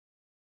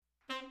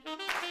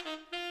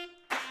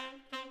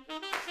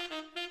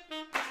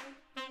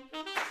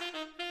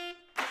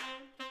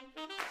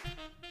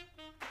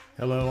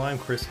Hello, I'm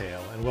Chris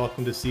Hale, and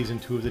welcome to Season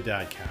 2 of the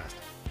Dadcast,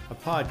 a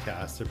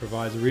podcast that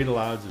provides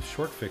read-alouds of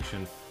short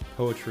fiction,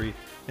 poetry,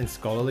 and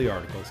scholarly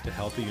articles to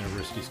help a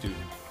university student.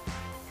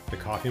 The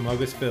coffee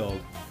mug is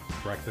filled,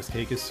 breakfast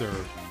cake is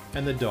served,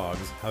 and the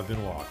dogs have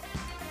been walked.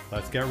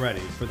 Let's get ready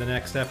for the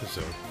next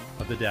episode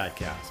of the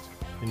Dadcast.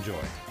 Enjoy.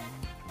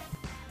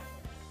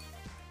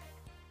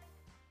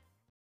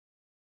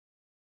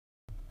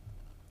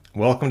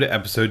 Welcome to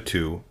Episode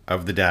 2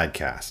 of the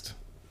Dadcast.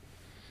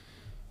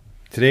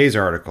 Today's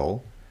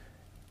article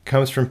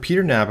comes from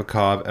Peter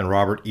Nabakov and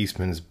Robert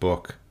Eastman's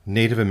book,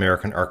 Native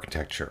American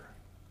Architecture.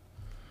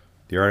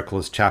 The article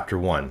is Chapter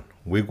 1,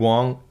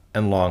 Wigwam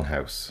and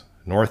Longhouse,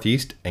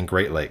 Northeast and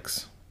Great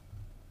Lakes.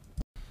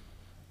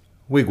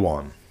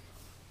 Wigwam.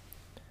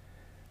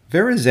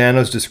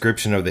 Verrazano's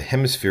description of the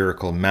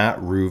hemispherical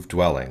mat-roofed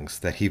dwellings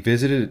that he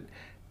visited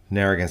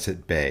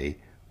Narragansett Bay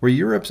were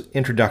Europe's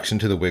introduction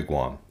to the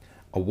wigwam,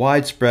 a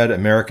widespread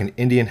American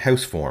Indian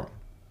house form.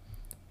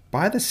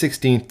 By the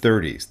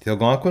 1630s, the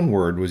Algonquin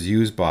word was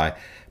used by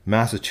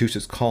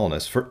Massachusetts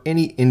colonists for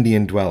any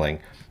Indian dwelling,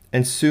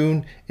 and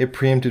soon it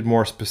preempted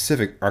more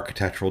specific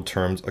architectural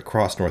terms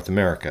across North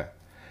America.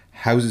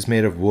 Houses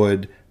made of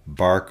wood,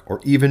 bark,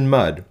 or even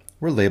mud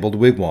were labeled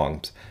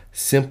wigwams,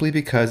 simply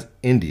because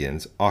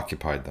Indians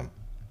occupied them.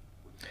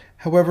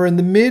 However, in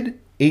the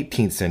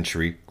mid-18th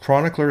century,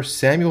 chronicler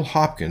Samuel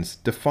Hopkins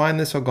defined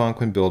this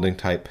Algonquin building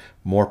type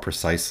more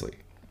precisely.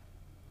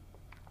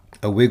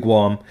 A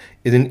wigwam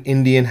is an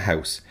Indian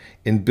house,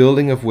 in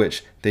building of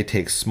which they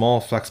take small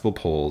flexible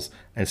poles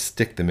and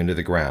stick them into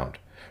the ground,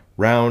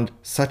 round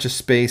such a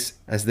space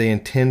as they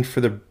intend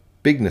for the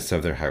bigness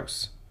of their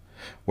house,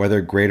 whether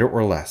greater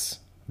or less.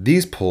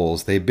 These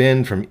poles they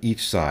bend from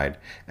each side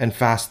and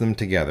fasten them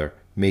together,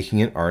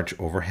 making an arch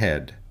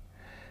overhead.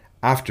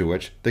 After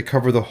which they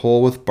cover the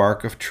whole with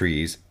bark of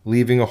trees,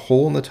 leaving a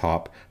hole in the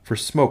top for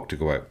smoke to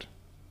go out.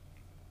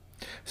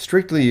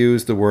 Strictly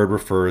used, the word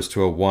refers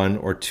to a one-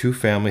 or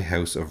two-family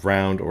house of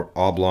round or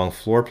oblong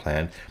floor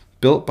plan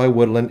built by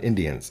woodland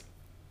Indians.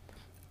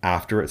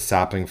 After its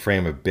sapling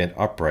frame of bent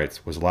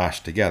uprights was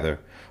lashed together,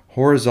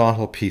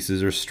 horizontal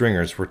pieces or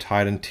stringers were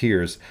tied in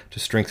tiers to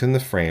strengthen the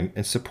frame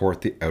and support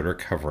the outer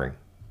covering.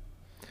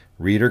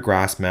 Reed or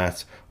grass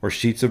mats or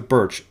sheets of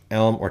birch,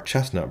 elm, or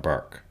chestnut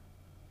bark.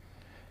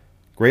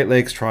 Great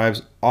Lakes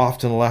tribes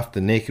often left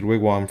the naked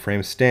wigwam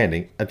frame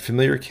standing at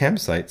familiar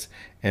campsites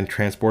and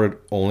transported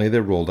only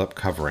their rolled-up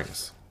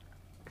coverings.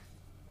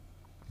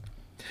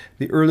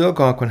 The early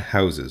Algonquin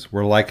houses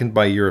were likened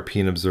by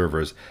European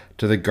observers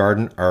to the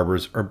garden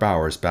arbors or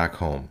bowers back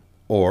home,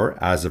 or,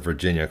 as the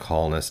Virginia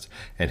colonist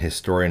and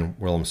historian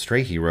William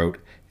Strachey wrote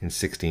in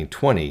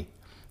 1620,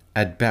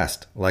 at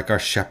best like our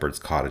shepherds'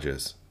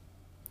 cottages.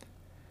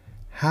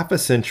 Half a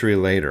century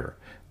later,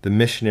 the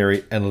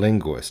missionary and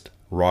linguist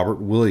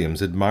Robert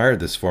Williams admired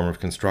this form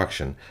of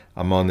construction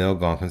among the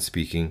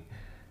Algonquin-speaking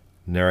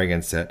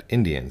Narragansett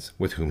Indians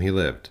with whom he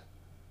lived.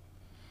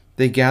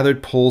 They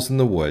gathered poles in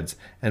the woods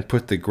and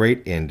put the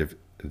great end of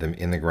them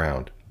in the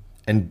ground,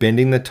 and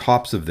bending the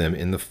tops of them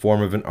in the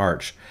form of an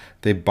arch,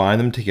 they bind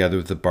them together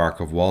with the bark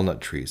of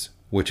walnut trees,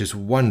 which is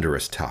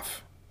wondrous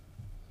tough.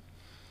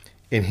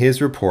 In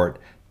his report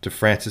to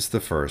Francis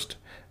I,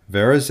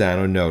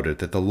 Verrazano noted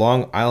that the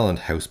Long Island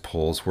house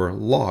poles were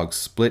logs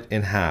split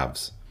in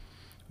halves,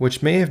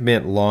 which may have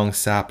meant long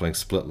saplings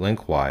split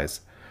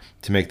lengthwise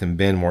to make them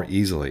bend more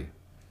easily.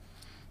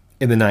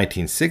 In the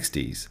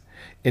 1960s,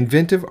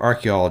 inventive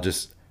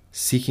archaeologists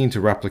seeking to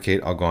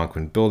replicate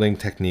Algonquin building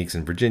techniques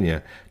in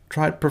Virginia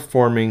tried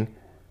performing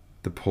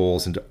the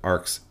poles into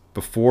arcs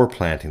before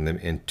planting them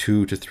in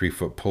 2 to 3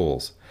 foot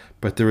poles,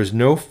 but there is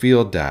no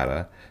field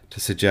data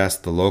to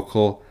suggest the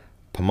local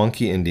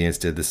Pamunkey Indians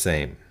did the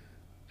same.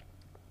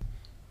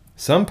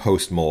 Some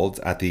post molds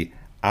at the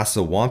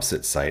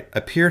Assawampset site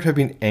appear to have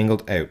been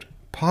angled out,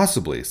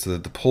 possibly so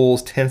that the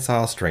pole's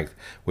tensile strength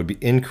would be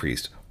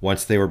increased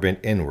once they were bent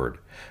inward,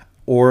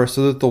 or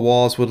so that the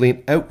walls would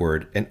lean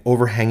outward and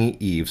overhanging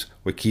eaves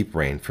would keep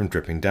rain from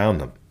dripping down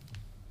them.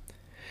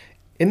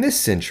 In this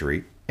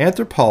century,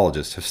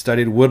 anthropologists have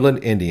studied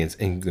woodland Indians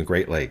in the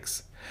Great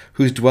Lakes,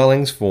 whose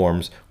dwellings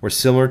forms were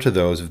similar to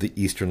those of the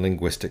eastern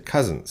linguistic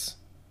cousins.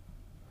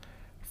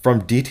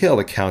 From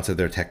detailed accounts of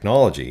their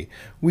technology,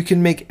 we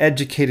can make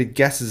educated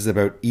guesses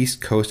about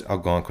East Coast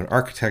Algonquin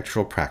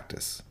architectural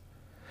practice.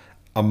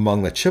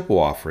 Among the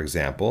Chippewa, for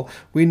example,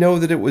 we know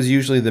that it was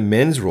usually the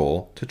men's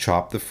role to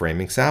chop the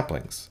framing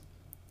saplings,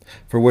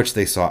 for which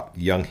they sought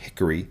young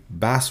hickory,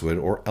 basswood,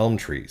 or elm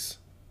trees.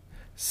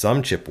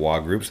 Some Chippewa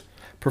groups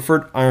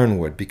preferred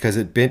ironwood because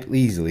it bent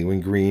easily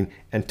when green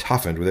and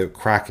toughened without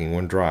cracking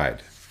when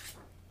dried.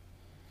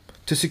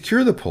 To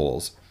secure the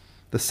poles,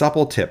 the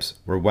supple tips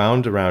were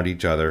wound around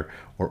each other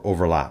or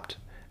overlapped,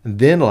 and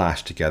then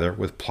lashed together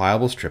with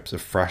pliable strips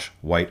of fresh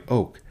white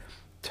oak,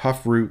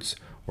 tough roots,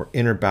 or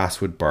inner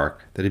basswood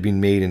bark that had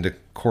been made into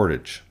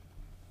cordage.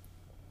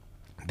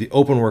 The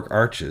openwork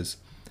arches,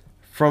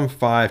 from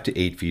 5 to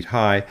 8 feet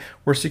high,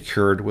 were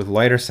secured with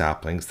lighter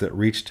saplings that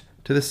reached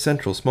to the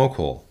central smoke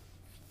hole.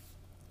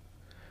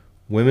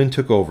 Women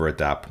took over at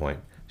that point,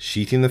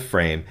 sheathing the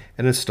frame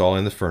and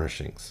installing the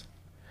furnishings.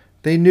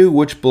 They knew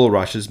which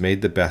bulrushes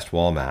made the best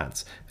wall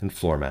mats and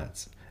floor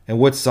mats, and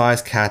what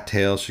size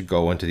cattails should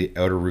go into the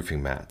outer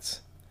roofing mats.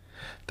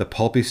 The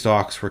pulpy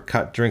stalks were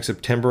cut during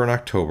September and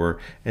October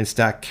and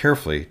stacked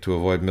carefully to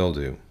avoid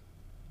mildew.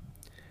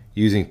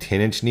 Using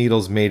 10-inch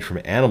needles made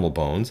from animal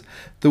bones,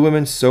 the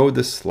women sewed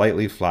the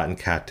slightly flattened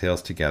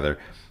cattails together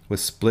with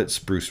split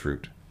spruce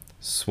root,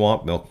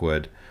 swamp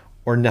milkwood,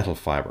 or nettle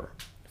fiber,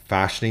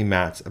 fashioning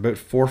mats about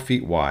 4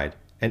 feet wide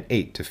and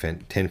 8 to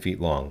 10 feet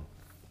long.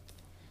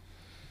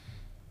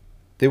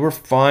 They were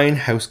fine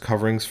house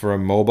coverings for a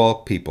mobile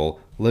people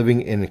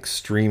living in an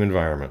extreme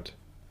environment.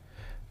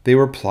 They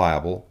were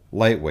pliable,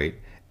 lightweight,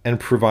 and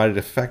provided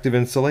effective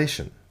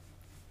insulation.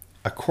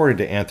 According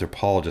to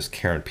anthropologist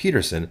Karen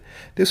Peterson,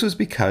 this was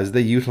because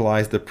they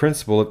utilized the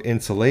principle of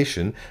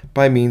insulation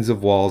by means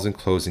of walls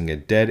enclosing a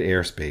dead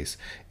airspace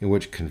in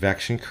which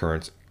convection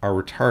currents are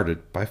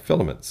retarded by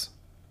filaments.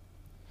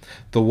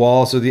 The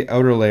walls are the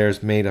outer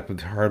layers made up of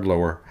the hard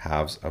lower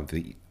halves of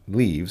the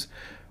leaves,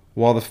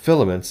 while the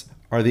filaments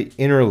are the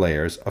inner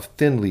layers of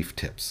thin leaf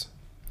tips.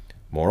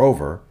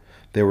 Moreover,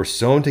 they were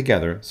sewn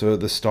together so that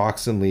the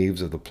stalks and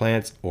leaves of the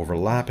plants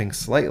overlapping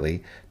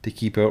slightly to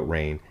keep out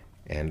rain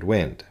and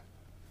wind.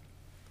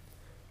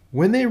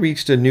 When they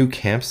reached a new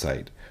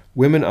campsite,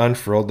 women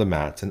unfurled the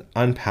mats and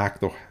unpacked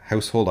the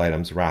household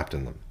items wrapped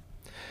in them.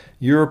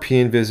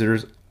 European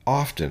visitors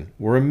often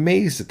were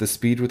amazed at the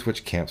speed with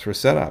which camps were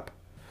set up.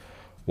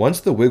 Once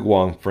the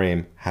wigwam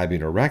frame had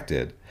been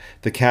erected,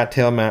 the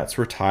cattail mats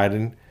were tied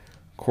in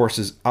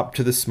courses up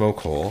to the smoke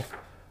hole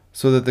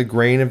so that the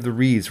grain of the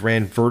reeds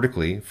ran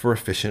vertically for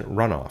efficient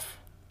runoff.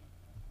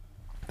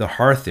 The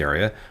hearth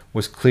area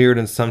was cleared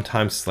and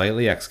sometimes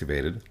slightly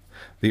excavated.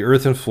 The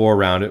earthen floor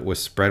around it was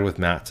spread with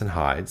mats and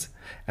hides,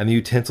 and the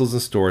utensils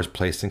and stores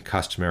placed in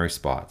customary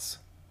spots.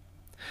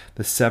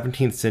 The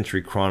 17th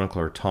century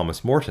chronicler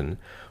Thomas Morton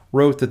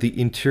wrote that the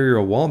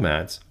interior wall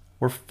mats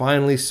were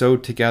finely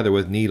sewed together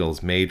with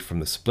needles made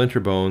from the splinter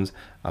bones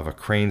of a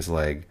crane's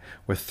leg,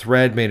 with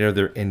thread made out of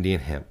their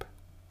Indian hemp.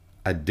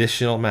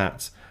 Additional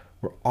mats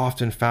were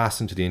often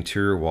fastened to the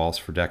interior walls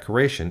for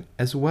decoration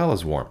as well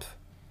as warmth.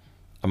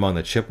 Among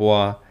the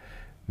Chippewa,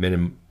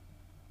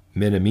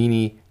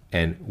 Menominee,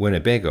 and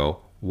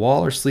Winnebago,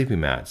 wall or sleeping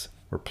mats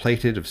were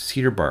plaited of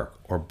cedar bark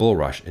or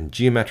bulrush in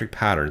geometric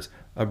patterns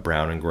of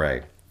brown and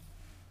gray.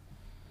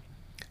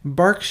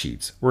 Bark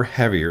sheets were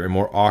heavier and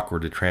more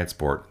awkward to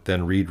transport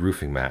than reed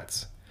roofing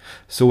mats,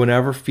 so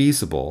whenever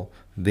feasible,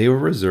 they were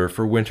reserved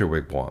for winter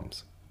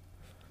wigwams.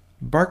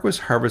 Bark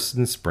was harvested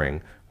in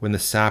spring when the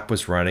sap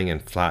was running,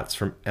 and flats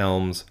from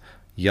elms,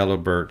 yellow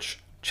birch,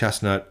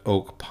 chestnut,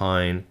 oak,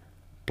 pine,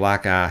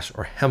 black ash,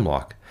 or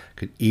hemlock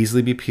could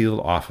easily be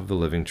peeled off of the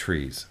living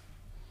trees.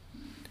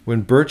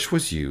 When birch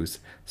was used,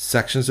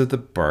 sections of the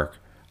bark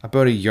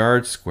about a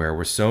yard square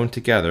were sewn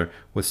together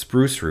with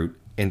spruce root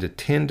into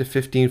 10 to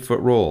 15-foot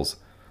rolls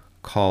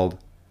called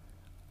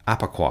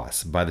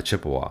apaquas by the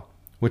Chippewa,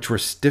 which were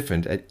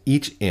stiffened at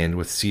each end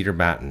with cedar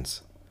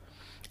battens.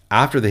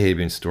 After they had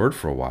been stored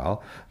for a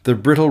while, the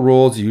brittle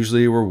rolls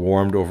usually were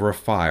warmed over a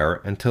fire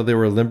until they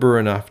were limber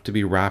enough to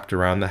be wrapped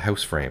around the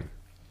house frame.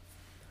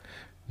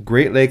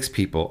 Great Lakes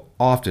people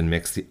often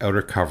mixed the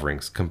outer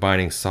coverings,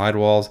 combining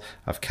sidewalls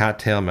of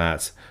cattail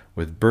mats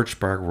with birch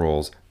bark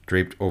rolls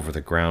draped over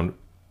the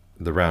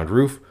round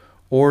roof,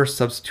 or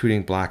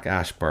substituting black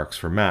ash barks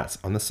for mats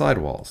on the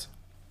sidewalls.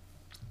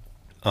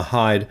 A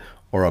hide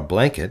or a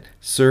blanket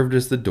served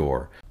as the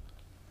door.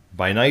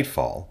 By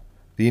nightfall,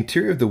 the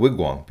interior of the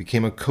wigwam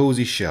became a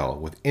cozy shell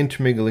with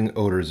intermingling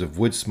odors of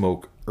wood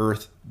smoke,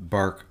 earth,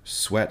 bark,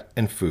 sweat,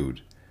 and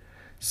food.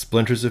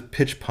 Splinters of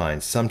pitch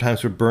pine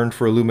sometimes were burned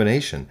for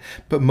illumination,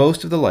 but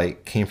most of the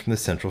light came from the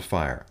central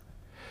fire.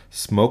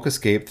 Smoke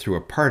escaped through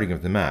a parting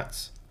of the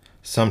mats.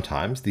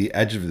 Sometimes the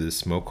edges of the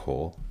smoke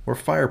hole were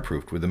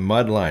fireproofed with a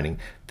mud lining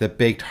that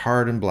baked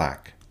hard and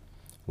black.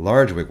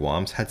 Large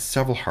wigwams had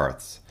several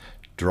hearths,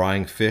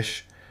 drying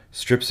fish,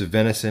 strips of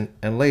venison,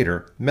 and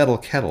later metal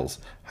kettles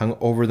hung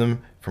over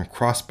them from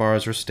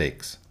crossbars or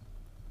stakes.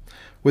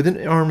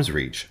 Within arm's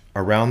reach,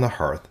 around the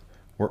hearth,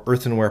 were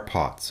earthenware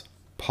pots,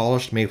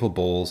 polished maple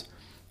bowls,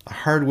 a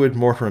hardwood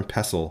mortar and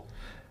pestle,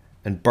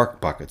 and bark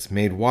buckets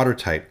made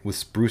watertight with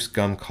spruce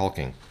gum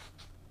caulking.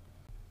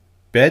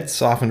 Beds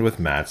softened with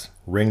mats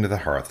ringed the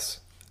hearths.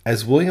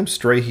 As William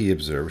Strachey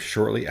observed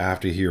shortly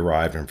after he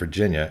arrived in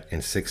Virginia in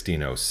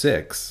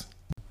 1606,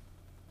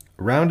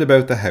 round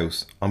about the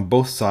house, on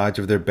both sides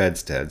of their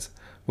bedsteads,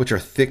 which are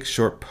thick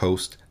short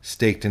posts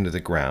staked into the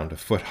ground a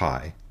foot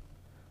high.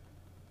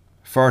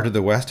 Far to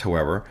the west,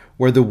 however,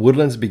 where the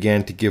woodlands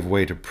began to give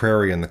way to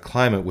prairie and the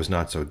climate was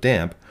not so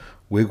damp,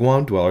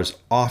 wigwam dwellers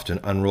often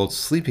unrolled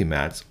sleeping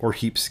mats or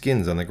heaped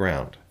skins on the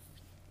ground.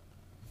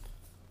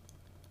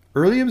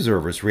 Early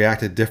observers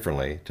reacted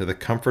differently to the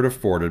comfort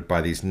afforded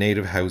by these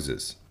native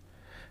houses.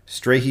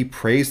 Strahan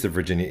praised the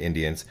Virginia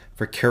Indians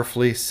for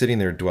carefully sitting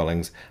their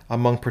dwellings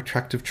among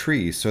protective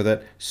trees so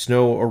that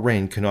snow or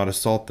rain could not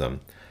assault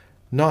them,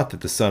 not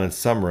that the sun in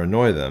summer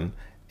annoy them,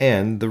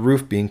 and the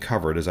roof being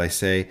covered, as I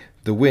say,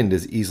 the wind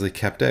is easily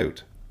kept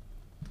out.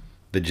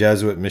 The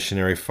Jesuit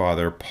missionary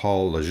father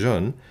Paul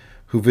Lejeune,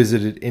 who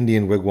visited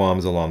Indian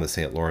wigwams along the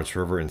St. Lawrence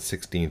River in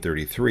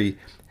 1633,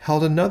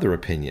 held another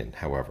opinion,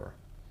 however.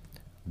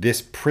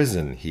 This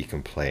prison, he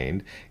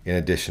complained, in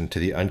addition to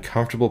the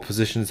uncomfortable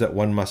positions that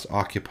one must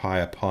occupy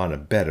upon a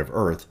bed of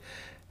earth,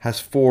 has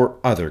 4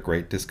 other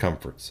great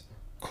discomforts: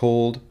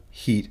 cold,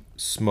 heat,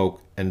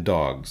 smoke, and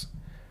dogs,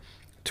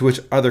 to which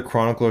other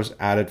chroniclers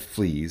added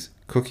fleas,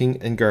 cooking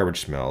and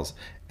garbage smells,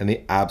 and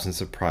the absence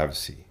of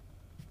privacy.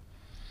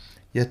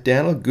 Yet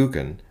Daniel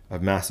Gookin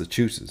of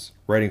Massachusetts,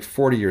 writing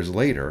 40 years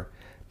later,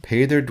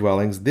 paid their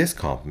dwellings this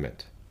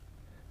compliment: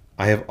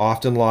 "I have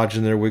often lodged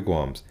in their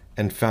wigwams,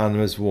 and found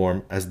them as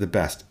warm as the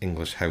best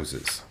English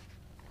houses."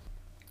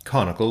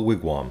 Conical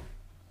wigwam.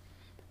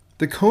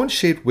 The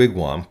cone-shaped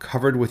wigwam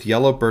covered with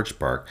yellow birch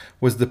bark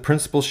was the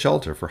principal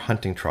shelter for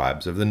hunting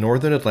tribes of the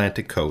northern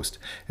Atlantic coast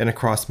and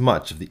across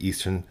much of the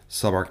eastern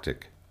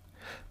subarctic.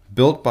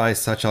 Built by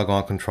such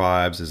Algonquin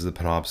tribes as the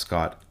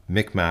Penobscot,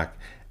 Micmac,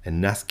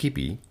 and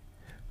Naskipi,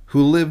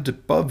 who lived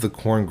above the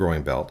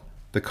corn-growing belt,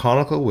 the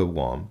conical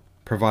wigwam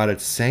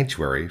provided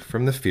sanctuary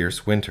from the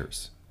fierce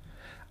winters.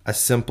 A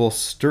simple,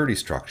 sturdy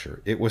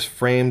structure, it was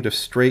framed of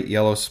straight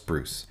yellow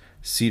spruce,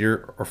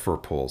 cedar, or fir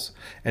poles,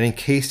 and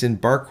encased in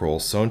bark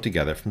rolls sewn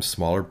together from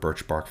smaller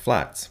birch bark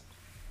flats.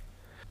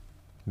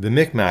 The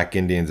Micmac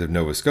Indians of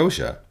Nova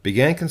Scotia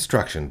began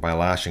construction by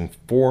lashing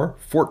 4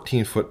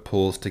 14-foot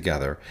poles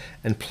together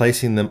and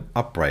placing them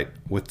upright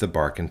with the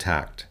bark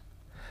intact.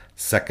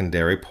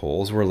 Secondary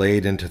poles were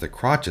laid into the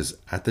crotches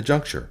at the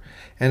juncture,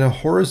 and a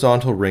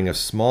horizontal ring of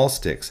small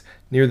sticks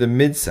near the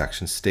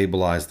midsection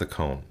stabilized the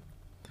cone.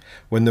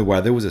 When the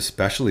weather was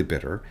especially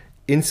bitter,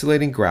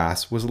 insulating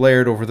grass was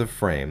layered over the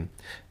frame,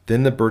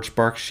 then the birch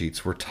bark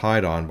sheets were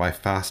tied on by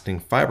fastening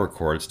fiber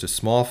cords to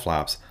small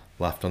flaps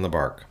left on the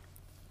bark.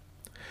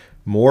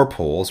 More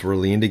poles were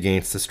leaned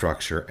against the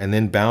structure and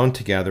then bound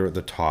together at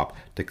the top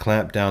to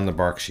clamp down the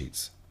bark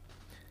sheets.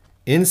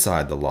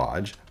 Inside the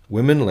lodge,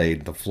 women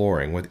laid the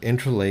flooring with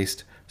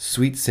interlaced,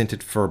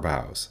 sweet-scented fir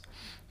boughs,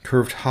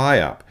 curved high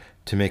up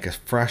to make a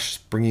fresh,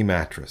 springy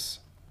mattress.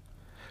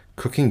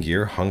 Cooking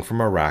gear hung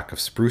from a rack of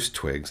spruce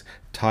twigs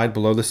tied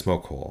below the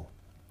smoke hole.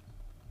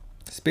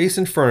 Space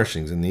and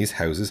furnishings in these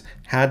houses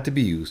had to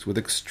be used with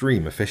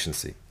extreme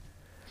efficiency.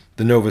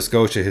 The Nova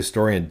Scotia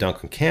historian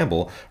Duncan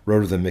Campbell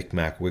wrote of the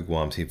Micmac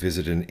wigwams he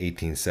visited in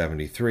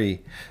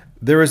 1873,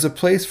 "There is a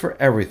place for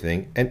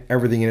everything and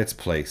everything in its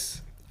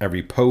place.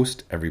 Every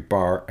post, every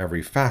bar,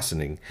 every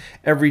fastening,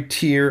 every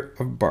tier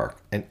of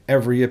bark, and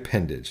every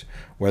appendage,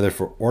 whether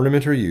for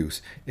ornament or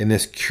use, in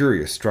this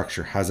curious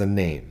structure has a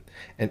name,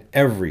 and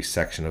every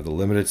section of the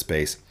limited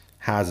space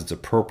has its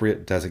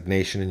appropriate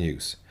designation and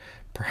use.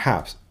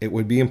 Perhaps it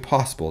would be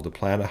impossible to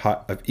plan a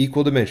hut of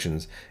equal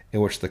dimensions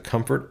in which the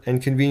comfort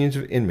and convenience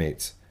of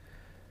inmates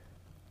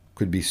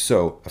could be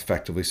so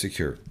effectively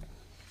secured."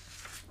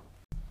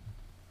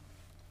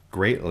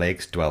 Great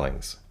Lakes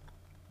dwellings.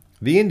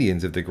 The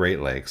Indians of the Great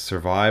Lakes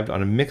survived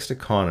on a mixed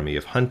economy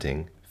of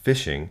hunting,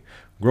 fishing,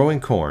 growing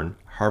corn,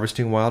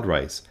 harvesting wild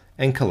rice,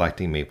 and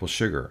collecting maple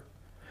sugar.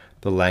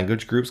 The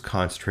language groups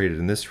concentrated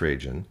in this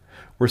region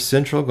were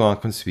Central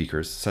Algonquin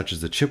speakers such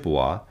as the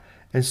Chippewa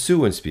and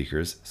Siouan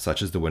speakers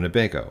such as the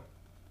Winnebago.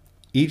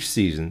 Each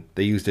season,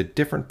 they used a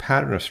different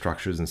pattern of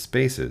structures and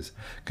spaces,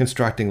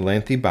 constructing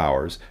lengthy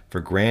bowers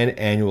for grand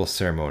annual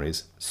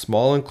ceremonies,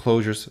 small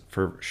enclosures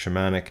for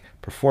shamanic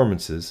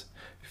performances,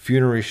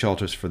 funerary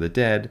shelters for the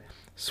dead,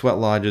 sweat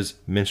lodges,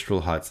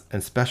 minstrel huts,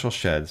 and special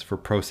sheds for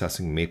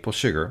processing maple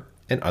sugar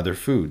and other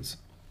foods.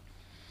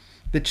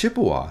 The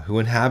Chippewa, who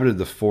inhabited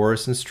the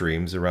forests and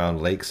streams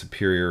around Lake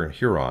Superior and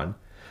Huron,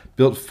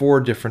 built 4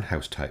 different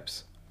house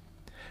types.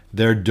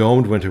 Their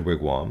domed winter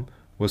wigwam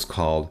was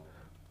called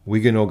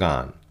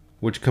Wiganogan,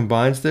 which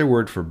combines their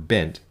word for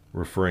bent,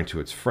 referring to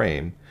its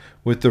frame,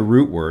 with the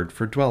root word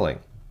for dwelling.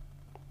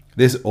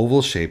 This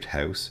oval-shaped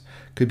house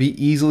could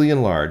be easily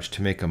enlarged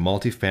to make a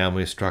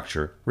multi-family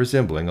structure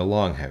resembling a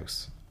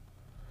longhouse.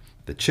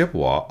 The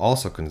Chippewa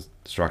also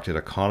constructed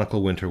a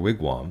conical winter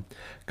wigwam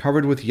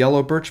covered with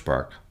yellow birch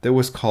bark that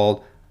was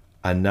called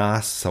a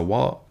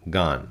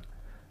Nasawagan.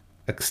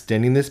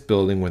 Extending this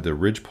building with a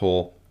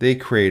ridgepole, they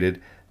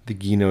created the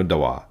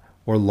Ginodawa,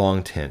 or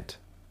long tent,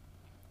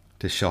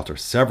 to shelter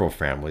several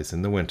families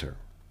in the winter.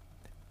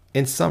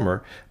 In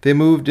summer, they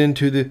moved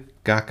into the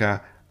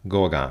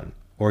Gakagogan,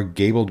 or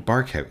gabled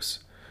bark house,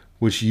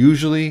 which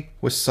usually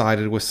was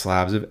sided with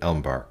slabs of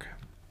elm bark.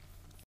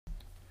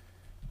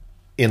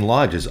 In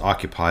lodges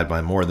occupied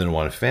by more than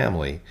one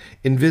family,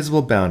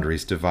 invisible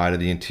boundaries divided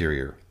the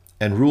interior,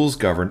 and rules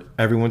governed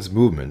everyone's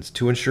movements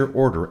to ensure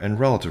order and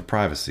relative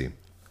privacy.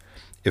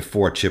 If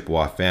 4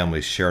 Chippewa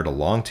families shared a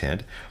long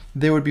tent,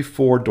 there would be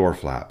 4 door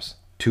flaps,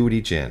 2 at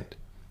each end.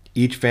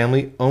 Each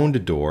family owned a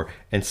door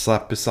and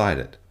slept beside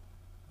it,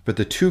 but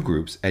the 2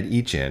 groups at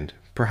each end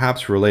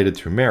perhaps related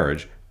through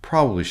marriage,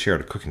 probably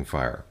shared a cooking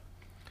fire.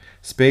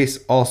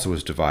 Space also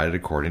was divided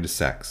according to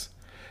sex.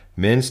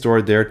 Men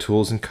stored their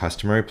tools in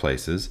customary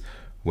places.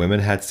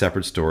 Women had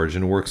separate storage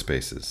in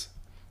workspaces.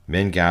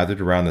 Men gathered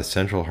around the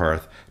central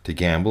hearth to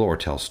gamble or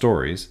tell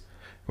stories.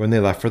 When they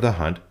left for the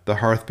hunt, the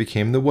hearth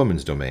became the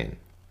woman's domain.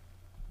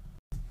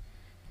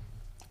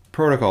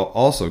 Protocol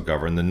also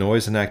governed the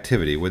noise and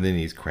activity within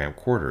these cramped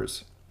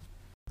quarters.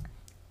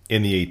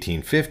 In the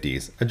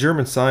 1850s, a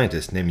German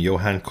scientist named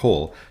Johann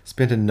Kohl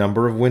spent a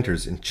number of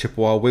winters in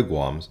Chippewa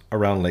wigwams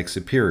around Lake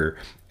Superior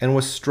and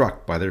was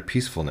struck by their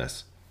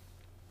peacefulness.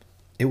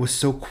 It was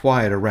so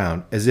quiet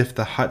around, as if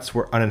the huts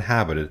were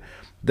uninhabited,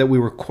 that we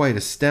were quite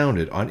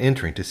astounded on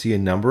entering to see a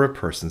number of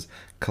persons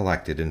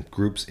collected in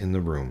groups in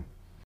the room.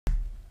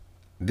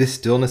 This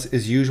stillness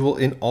is usual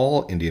in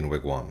all Indian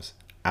wigwams.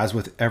 As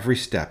with every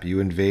step, you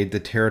invade the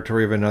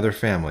territory of another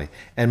family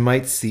and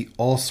might see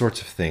all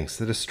sorts of things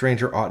that a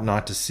stranger ought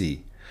not to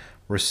see.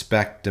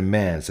 Respect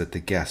demands that the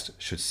guest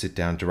should sit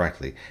down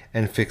directly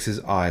and fix his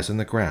eyes on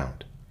the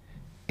ground.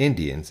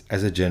 Indians,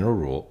 as a general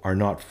rule, are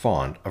not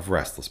fond of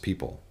restless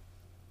people.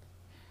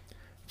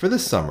 For the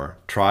summer,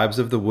 tribes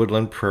of the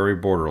woodland prairie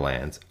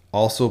borderlands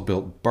also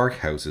built bark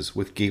houses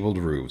with gabled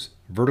roofs,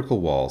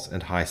 vertical walls,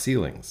 and high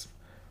ceilings.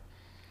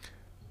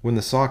 When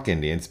the Sauk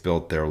Indians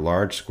built their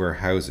large square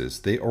houses,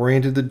 they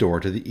oriented the door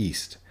to the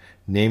east,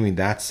 naming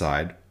that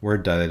side where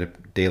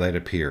daylight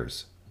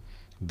appears.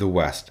 The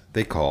west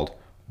they called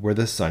where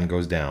the sun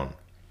goes down,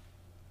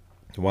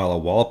 while a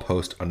wall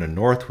post on the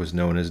north was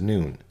known as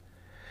noon.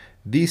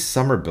 These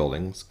summer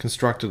buildings,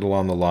 constructed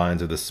along the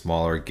lines of the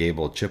smaller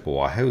gabled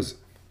Chippewa house,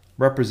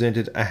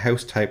 represented a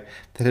house type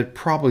that had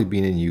probably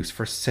been in use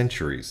for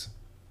centuries.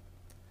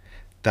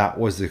 That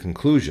was the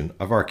conclusion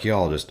of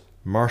archaeologist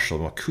Marshall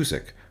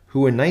McCusick,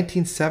 who in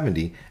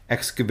 1970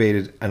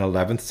 excavated an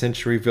 11th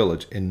century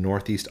village in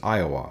northeast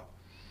Iowa.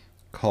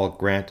 Called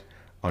Grant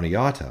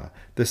Oniata,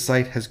 the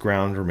site has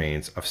ground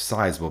remains of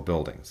sizable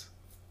buildings.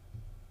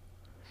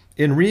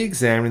 In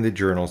re-examining the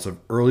journals of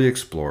early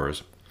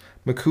explorers,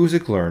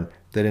 McCusick learned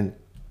that in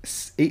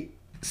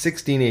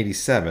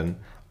 1687,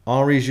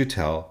 Henri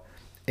Joutel,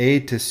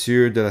 aide to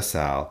Sieur de la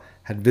Salle,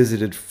 had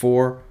visited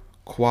 4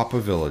 Quapaw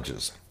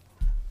villages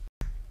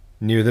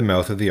near the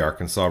mouth of the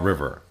Arkansas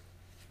River.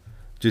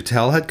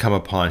 Joutel had come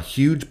upon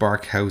huge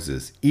bark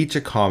houses, each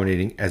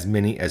accommodating as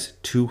many as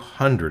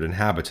 200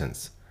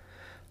 inhabitants.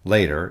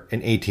 Later, in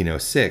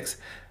 1806,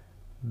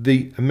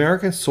 the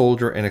American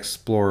soldier and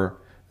explorer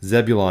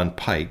Zebulon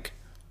Pike,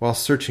 while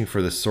searching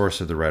for the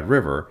source of the Red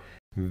River,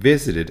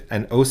 visited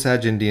an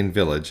Osage Indian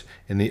village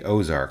in the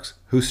Ozarks,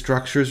 whose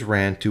structures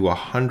ran to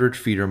 100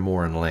 feet or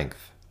more in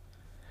length.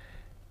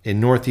 In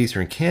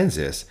northeastern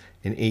Kansas,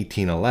 in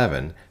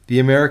 1811, the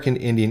American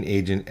Indian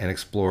agent and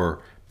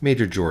explorer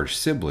Major George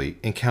Sibley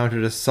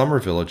encountered a summer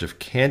village of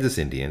Kansas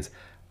Indians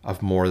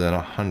of more than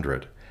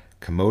 100,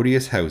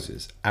 commodious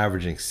houses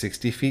averaging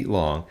 60 feet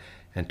long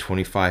and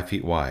 25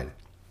 feet wide.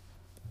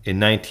 In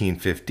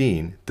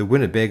 1915, the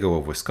Winnebago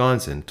of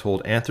Wisconsin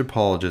told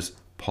anthropologist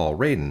Paul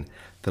Radin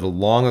that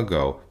long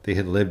ago they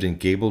had lived in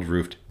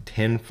gabled-roofed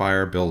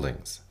 10-fire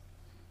buildings.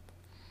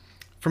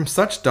 From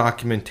such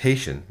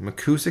documentation,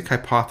 McCusick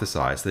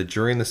hypothesized that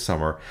during the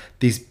summer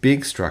these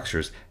big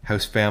structures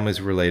housed families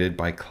related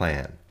by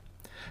clan.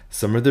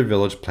 Some of their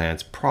village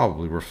plans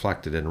probably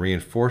reflected and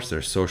reinforced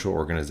their social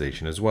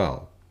organization as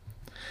well.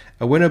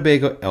 A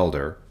Winnebago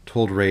elder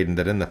told Radin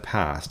that in the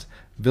past,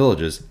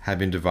 villages had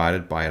been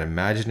divided by an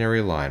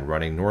imaginary line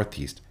running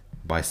northeast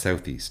by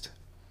southeast.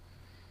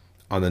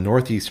 On the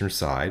northeastern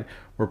side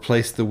were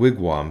placed the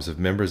wigwams of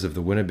members of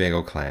the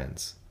Winnebago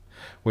clans,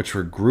 which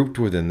were grouped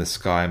within the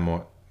Sky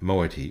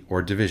moiety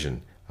or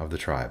division of the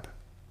tribe.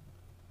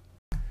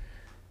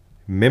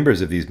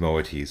 Members of these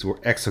moieties were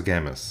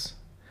exogamous.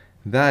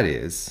 That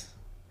is,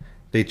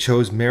 they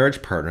chose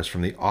marriage partners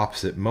from the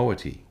opposite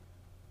moiety.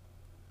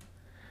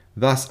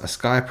 Thus, a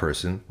sky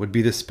person would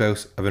be the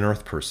spouse of an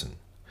earth person.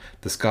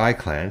 The sky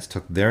clans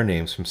took their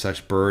names from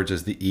such birds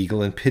as the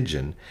eagle and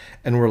pigeon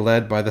and were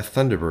led by the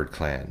Thunderbird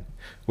clan,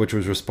 which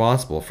was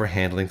responsible for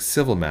handling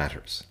civil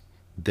matters.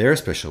 Their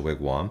special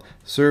wigwam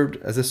served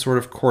as a sort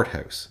of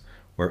courthouse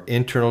where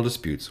internal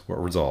disputes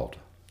were resolved.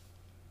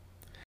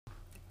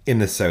 In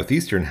the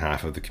southeastern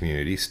half of the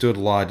community stood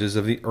lodges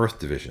of the Earth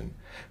Division,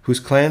 whose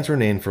clans were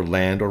named for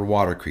land or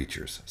water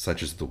creatures,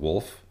 such as the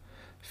wolf,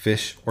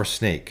 fish, or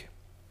snake.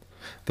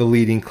 The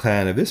leading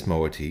clan of this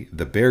moiety,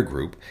 the Bear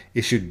Group,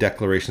 issued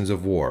declarations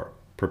of war,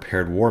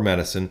 prepared war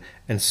medicine,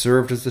 and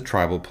served as the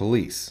tribal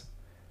police.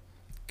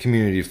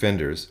 Community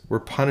offenders were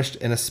punished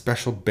in a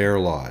special bear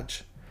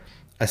lodge.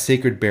 A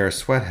sacred bear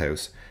sweat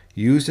house,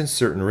 used in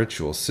certain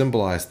rituals,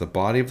 symbolized the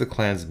body of the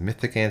clan's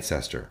mythic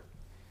ancestor.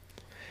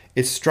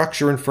 Its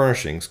structure and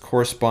furnishings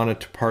corresponded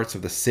to parts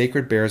of the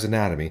sacred bear's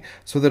anatomy,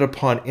 so that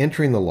upon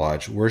entering the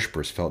lodge,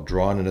 worshippers felt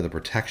drawn into the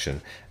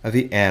protection of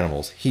the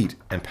animal's heat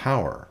and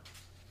power.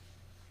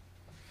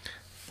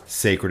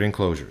 Sacred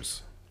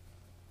enclosures.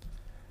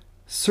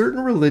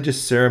 Certain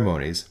religious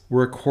ceremonies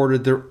were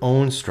accorded their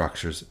own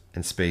structures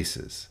and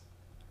spaces.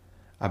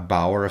 a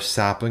bower of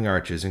sapling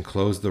arches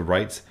enclosed the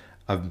rites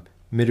of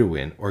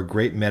Midowin, or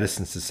Great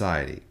Medicine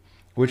Society,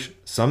 which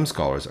some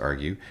scholars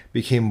argue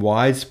became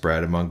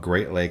widespread among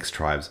Great Lakes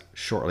tribes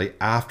shortly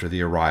after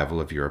the arrival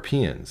of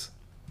Europeans.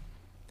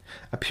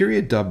 A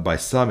period dubbed by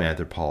some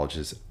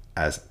anthropologists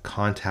as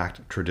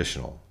contact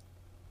traditional.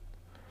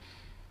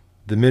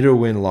 The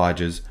Midowin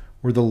lodges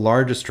were the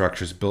largest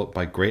structures built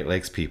by Great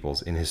Lakes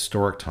peoples in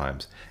historic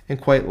times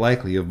and quite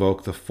likely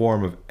evoke the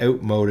form of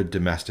outmoded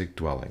domestic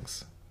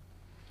dwellings.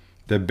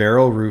 The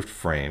barrel-roofed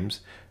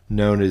frames,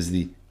 known as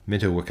the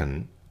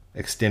Mitawikan,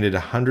 extended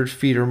 100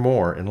 feet or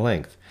more in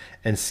length,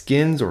 and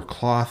skins or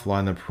cloth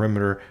lined the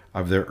perimeter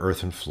of their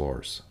earthen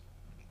floors.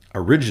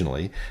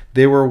 Originally,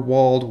 they were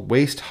walled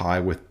waist-high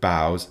with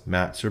boughs,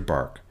 mats, or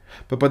bark,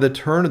 but by the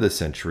turn of the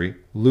century,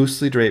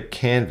 loosely draped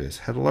canvas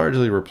had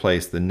largely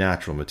replaced the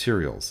natural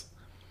materials.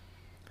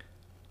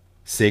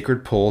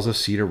 Sacred poles of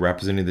cedar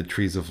representing the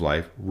trees of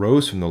life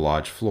rose from the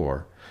lodge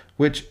floor,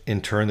 which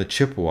in turn the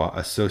Chippewa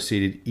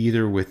associated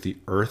either with the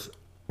earth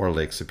or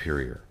Lake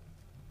Superior.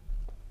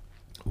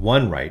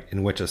 One rite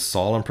in which a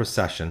solemn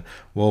procession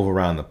wove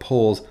around the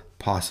poles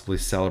possibly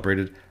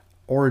celebrated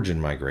origin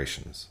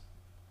migrations.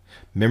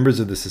 Members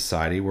of the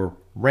society were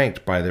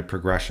ranked by their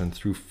progression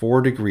through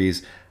 4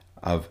 degrees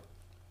of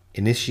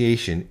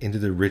initiation into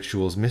the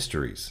ritual's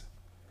mysteries.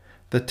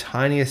 The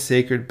tiniest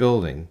sacred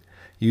building,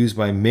 used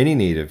by many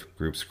native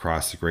groups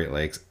across the Great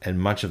Lakes and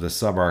much of the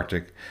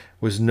subarctic,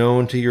 was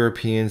known to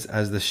Europeans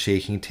as the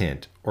Shaking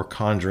Tent, or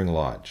Conjuring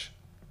Lodge.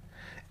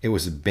 It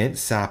was a bent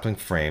sapling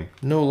frame,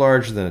 no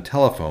larger than a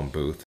telephone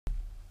booth,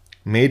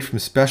 made from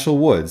special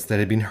woods that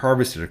had been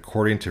harvested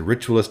according to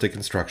ritualistic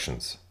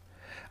instructions.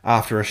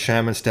 After a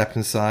shaman stepped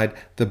inside,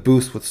 the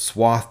booth was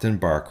swathed in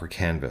bark or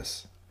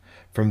canvas.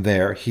 From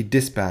there, he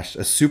dispatched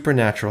a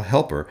supernatural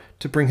helper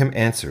to bring him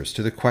answers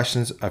to the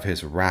questions of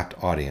his rapt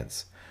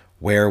audience.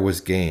 Where was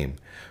game?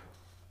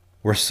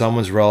 Were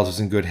someone's relatives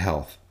in good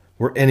health?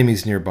 Were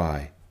enemies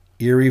nearby?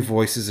 Eerie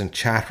voices and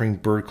chattering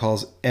bird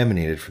calls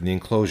emanated from the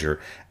enclosure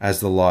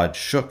as the lodge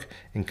shook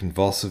in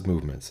convulsive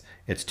movements,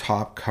 its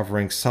top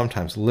covering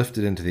sometimes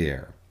lifted into the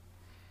air.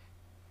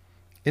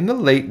 In the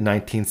late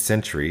 19th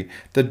century,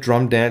 the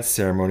drum dance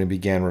ceremony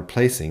began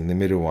replacing the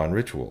Midowin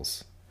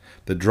rituals.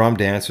 The drum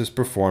dance was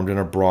performed in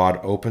a broad,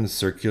 open,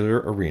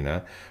 circular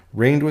arena,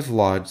 ringed with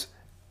logs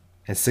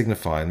and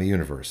signifying the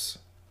universe.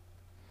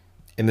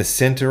 In the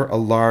center, a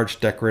large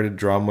decorated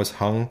drum was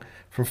hung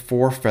from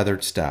 4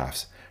 feathered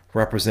staffs,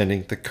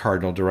 representing the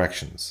cardinal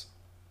directions.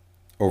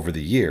 Over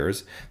the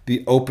years,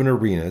 the open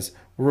arenas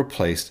were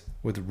replaced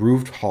with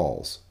roofed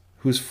halls,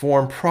 whose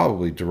form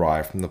probably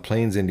derived from the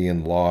Plains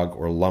Indian log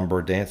or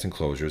lumber dance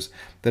enclosures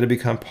that had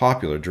become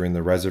popular during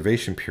the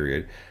reservation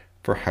period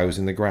for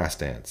housing the grass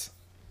dance.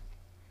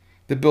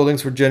 The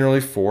buildings were generally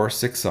 4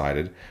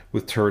 6-sided,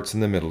 with turrets in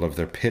the middle of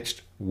their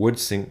pitched,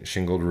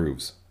 wood-shingled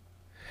roofs.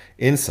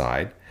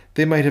 Inside,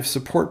 they might have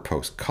support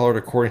posts colored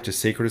according to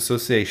sacred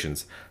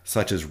associations,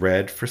 such as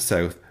red for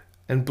south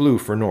and blue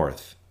for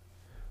north.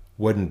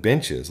 Wooden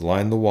benches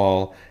lined the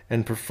wall,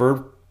 and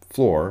preferred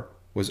floor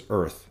was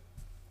earth,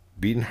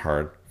 beaten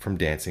hard from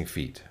dancing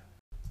feet.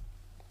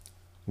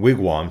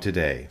 Wigwam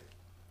today.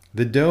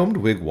 The domed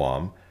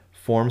wigwam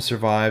form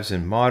survives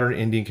in modern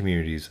Indian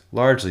communities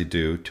largely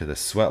due to the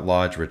sweat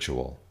lodge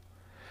ritual.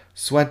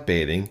 Sweat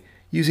bathing,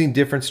 using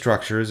different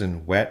structures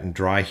and wet and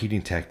dry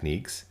heating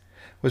techniques,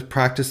 was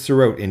practiced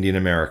throughout Indian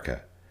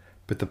America,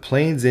 but the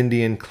Plains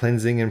Indian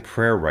cleansing and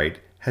prayer rite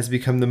has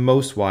become the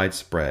most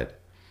widespread.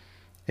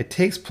 It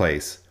takes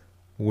place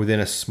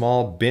within a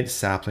small bent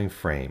sapling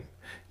frame,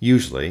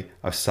 usually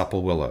of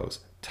supple willows,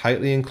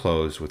 tightly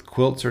enclosed with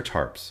quilts or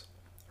tarps.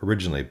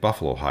 Originally,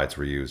 buffalo hides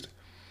were used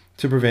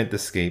to prevent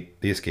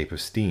the escape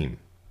of steam.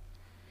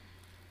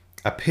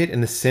 A pit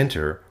in the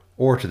center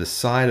or to the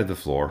side of the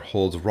floor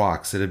holds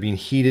rocks that have been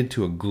heated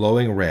to a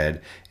glowing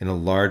red in a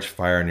large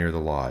fire near the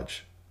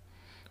lodge.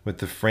 With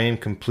the frame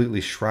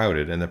completely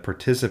shrouded and the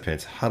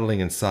participants huddling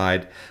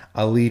inside,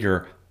 a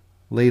leader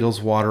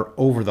ladles water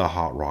over the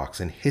hot rocks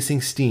and hissing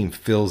steam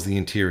fills the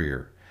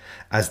interior.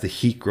 As the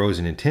heat grows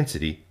in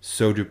intensity,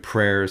 so do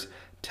prayers,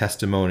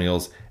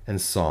 testimonials, and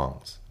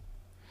songs.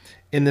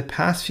 In the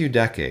past few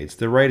decades,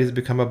 the rite has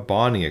become a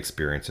bonding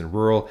experience in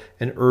rural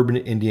and urban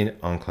Indian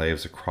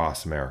enclaves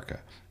across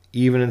America.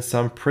 Even in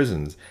some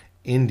prisons,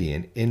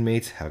 Indian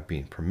inmates have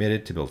been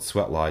permitted to build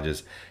sweat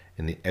lodges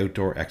in the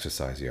outdoor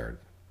exercise yard.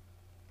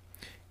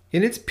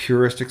 In its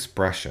purest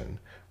expression,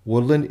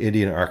 woodland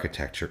Indian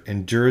architecture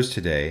endures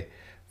today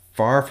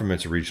far from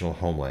its original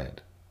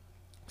homeland.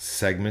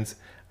 Segments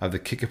of the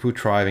Kickapoo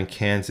tribe in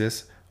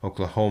Kansas,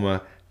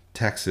 Oklahoma,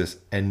 Texas,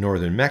 and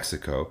northern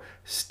Mexico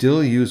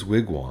still use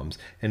wigwams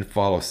and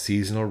follow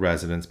seasonal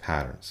residence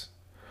patterns.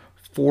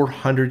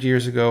 400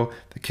 years ago,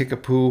 the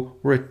Kickapoo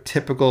were a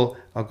typical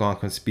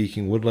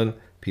Algonquin-speaking woodland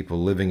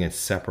people living in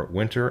separate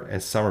winter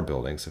and summer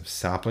buildings of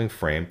sapling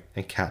frame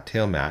and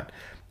cattail mat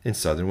in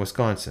southern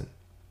Wisconsin.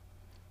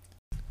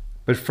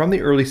 But from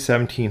the early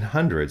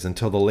 1700s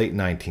until the late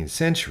 19th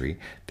century,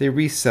 they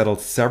resettled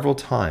several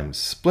times,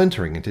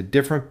 splintering into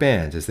different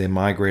bands as they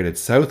migrated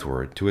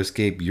southward to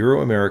escape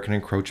Euro-American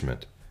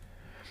encroachment.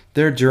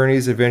 Their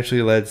journeys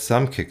eventually led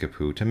some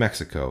Kickapoo to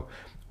Mexico,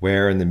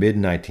 where in the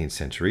mid-19th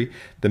century,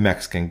 the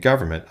Mexican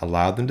government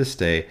allowed them to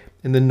stay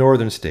in the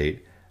northern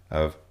state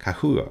of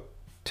Coahuila,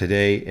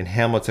 today in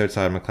hamlets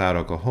outside McLeod,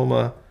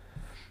 Oklahoma,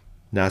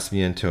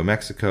 Nacimiento,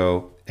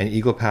 Mexico, and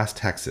Eagle Pass,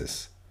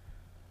 Texas.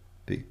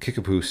 The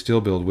Kickapoo still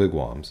build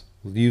wigwams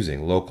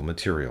using local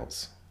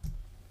materials.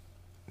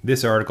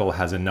 This article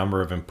has a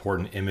number of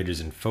important images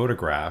and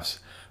photographs,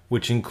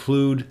 which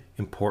include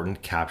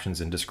important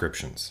captions and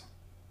descriptions.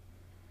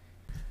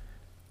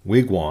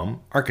 Wigwam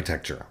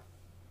architecture.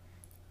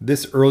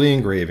 This early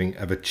engraving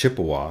of a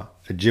Chippewa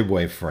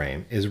Ojibwe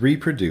frame is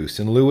reproduced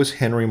in Lewis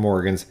Henry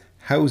Morgan's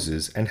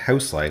Houses and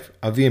House Life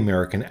of the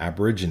American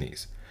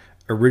Aborigines,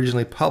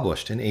 originally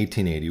published in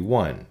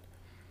 1881.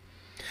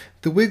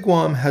 The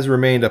wigwam has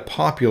remained a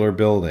popular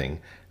building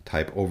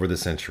type over the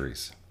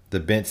centuries. The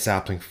bent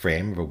sapling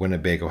frame of a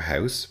Winnebago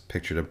house,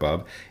 pictured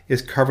above,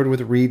 is covered with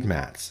reed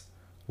mats.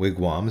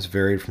 Wigwams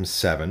varied from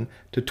 7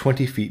 to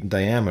 20 feet in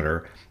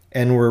diameter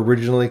and were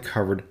originally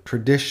covered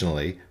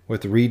traditionally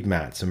with reed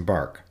mats and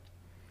bark.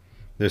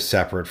 Their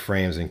separate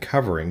frames and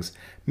coverings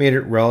made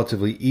it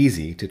relatively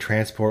easy to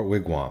transport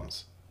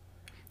wigwams.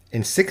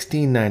 In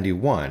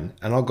 1691,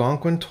 an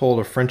Algonquin told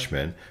a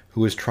Frenchman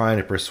who was trying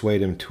to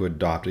persuade him to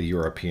adopt a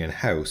European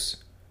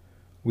house,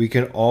 "We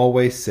can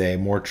always say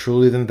more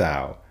truly than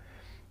thou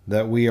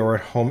that we are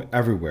at home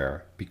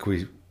everywhere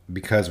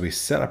because we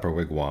set up our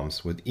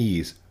wigwams with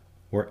ease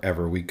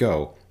wherever we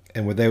go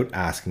and without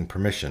asking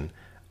permission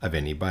of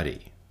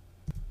anybody."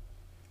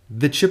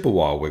 The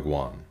Chippewa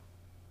Wigwam.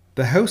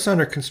 The house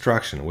under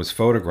construction was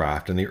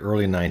photographed in the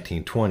early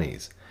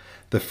 1920s.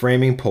 The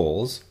framing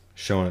poles,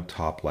 shown at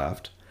top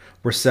left,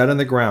 were set in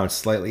the ground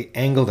slightly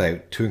angled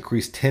out to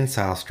increase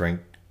tensile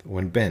strength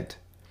when bent.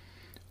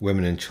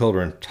 Women and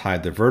children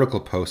tied the vertical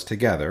posts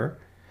together.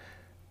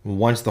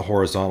 Once the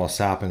horizontal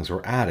saplings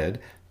were added,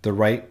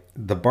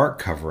 the bark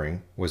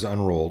covering was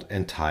unrolled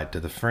and tied to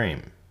the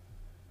frame.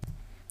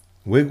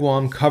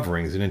 Wigwam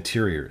coverings and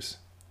interiors.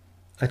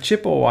 A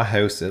Chippewa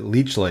house at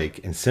Leech Lake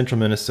in central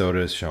Minnesota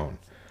is shown.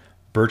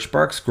 Birch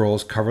bark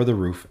scrolls cover the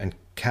roof and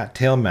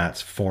cattail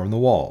mats form the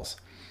walls.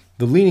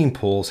 The leaning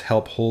poles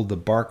help hold the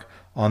bark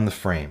on the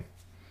frame.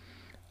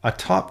 A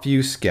top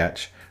view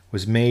sketch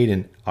was made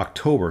in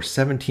October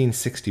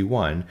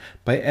 1761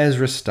 by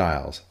Ezra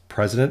Stiles,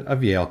 president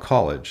of Yale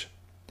College.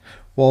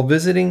 While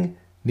visiting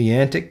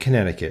Niantic,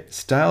 Connecticut,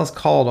 Stiles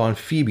called on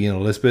Phoebe and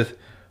Elizabeth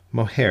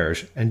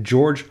Moherge and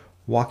George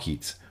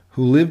Wakeets,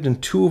 who lived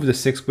in 2 of the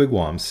 6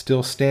 wigwams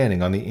still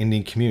standing on the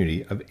Indian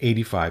community of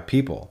 85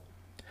 people.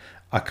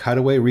 A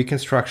cutaway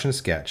reconstruction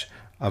sketch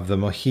of the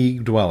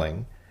Mohegan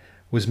dwelling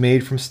was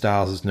made from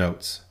Stiles'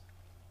 notes.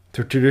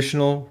 The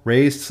traditional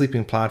raised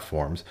sleeping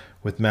platforms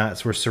with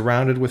mats were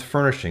surrounded with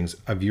furnishings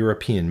of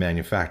European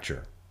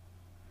manufacture.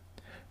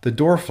 The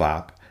door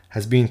flap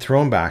has been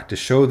thrown back to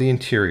show the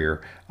interior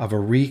of a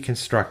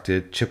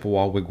reconstructed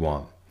Chippewa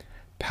wigwam.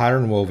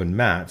 Pattern woven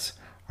mats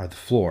are the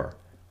floor.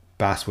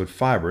 Basswood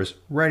fibers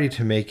ready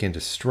to make into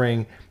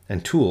string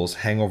and tools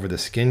hang over the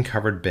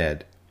skin-covered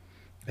bed.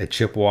 A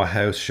Chippewa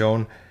house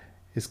shown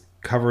is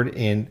covered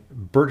in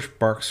birch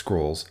bark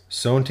scrolls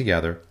sewn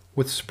together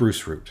with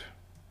spruce root.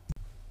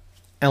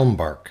 Elm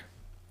bark.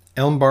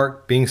 Elm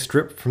bark being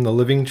stripped from the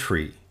living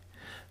tree.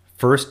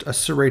 First, a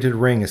serrated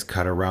ring is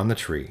cut around the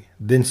tree.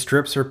 Then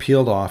strips are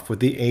peeled off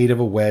with the aid of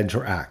a wedge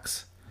or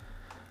axe.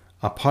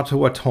 A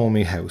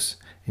Potawatomi house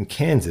in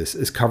Kansas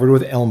is covered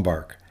with elm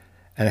bark.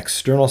 An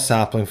external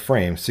sapling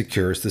frame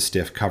secures the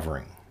stiff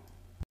covering.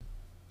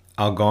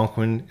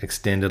 Algonquin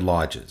extended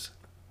lodges.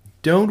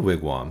 Domed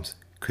wigwams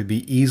could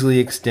be easily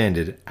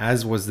extended,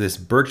 as was this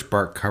birch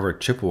bark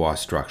covered Chippewa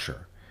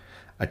structure.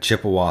 A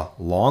Chippewa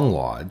Long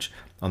Lodge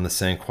on the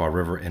St. Croix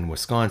River in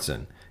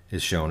Wisconsin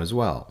is shown as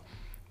well.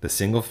 The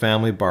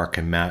single-family bark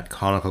and mat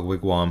conical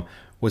wigwam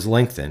was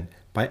lengthened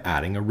by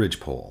adding a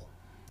ridgepole.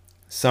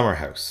 Summer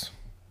house.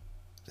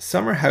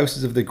 Summer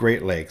houses of the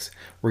Great Lakes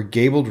were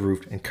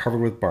gabled-roofed and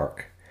covered with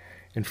bark.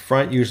 In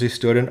front usually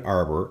stood an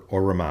arbor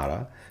or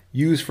ramada,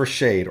 used for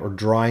shade or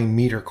drying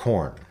meat or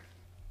corn.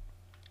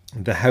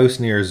 The house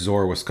near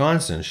Zor,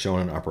 Wisconsin, shown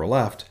in upper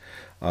left,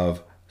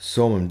 of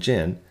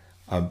Somamjin,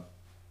 a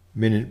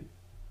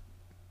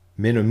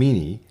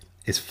Menominee,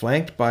 is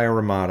flanked by a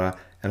ramada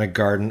and a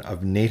garden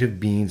of native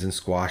beans and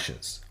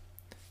squashes.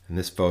 And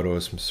this photo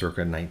is from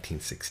circa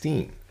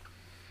 1916.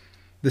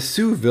 The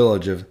Sioux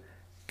village of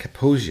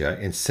Kaposia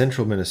in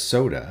central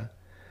Minnesota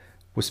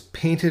was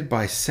painted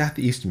by Seth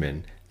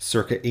Eastman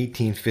circa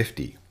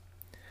 1850.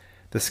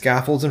 The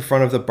scaffolds in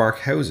front of the bark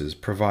houses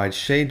provide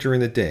shade during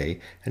the day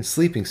and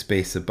sleeping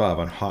space above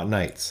on hot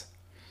nights.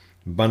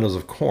 Bundles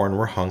of corn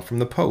were hung from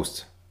the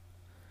posts.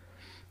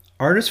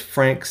 Artist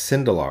Frank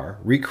Sindelar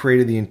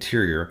recreated the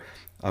interior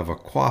of a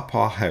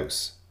Quapaw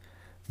house,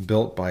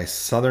 built by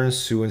Southern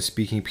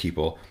Siouan-speaking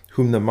people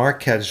whom the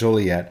Marquette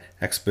Joliet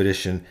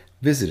expedition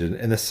visited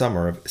in the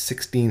summer of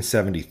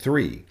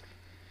 1673.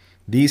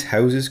 These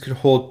houses could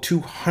hold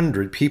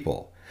 200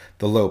 people.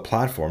 The low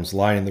platforms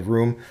lining the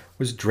room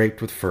was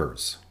draped with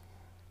furs.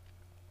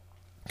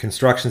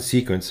 Construction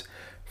sequence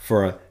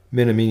for a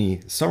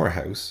Menominee summer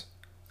house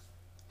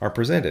are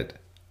presented.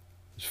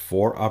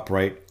 4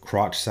 upright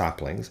crotch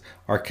saplings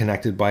are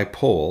connected by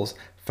poles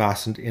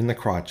fastened in the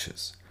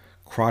crotches.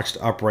 Crotched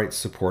uprights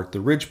support the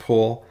ridge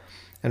pole,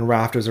 and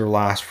rafters are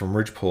lashed from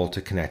ridge pole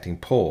to connecting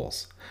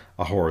poles.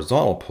 A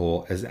horizontal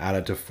pole is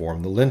added to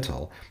form the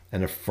lintel,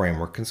 and a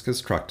framework is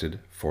constructed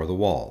for the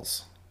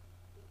walls.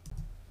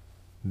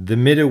 The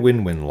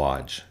Midewinwin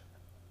Lodge.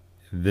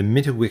 The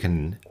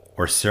Midewiccan,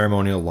 or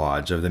ceremonial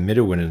lodge of the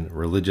Midewinnan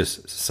religious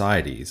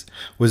societies,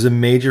 was a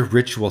major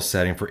ritual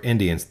setting for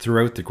Indians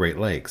throughout the Great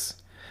Lakes.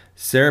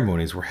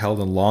 Ceremonies were held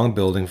in long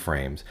building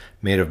frames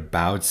made of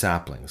bowed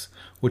saplings,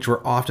 which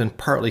were often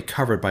partly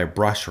covered by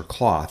brush or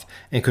cloth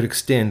and could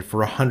extend for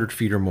 100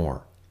 feet or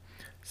more.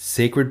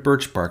 Sacred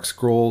birch bark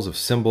scrolls of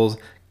symbols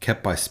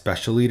kept by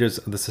special leaders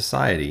of the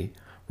society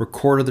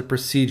recorded the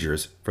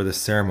procedures for the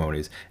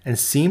ceremonies and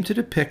seemed to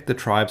depict the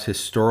tribe's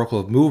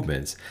historical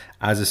movements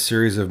as a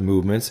series of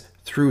movements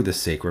through the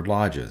sacred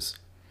lodges.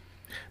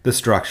 The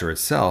structure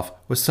itself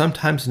was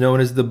sometimes known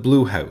as the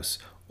Blue House,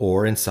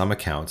 or in some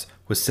accounts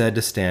was said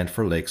to stand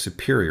for Lake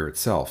Superior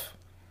itself.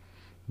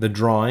 The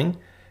drawing,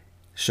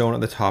 shown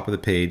at the top of the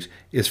page,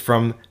 is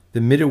from the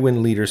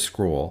Midewin Leader's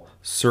Scroll,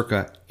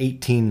 circa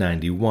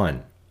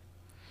 1891.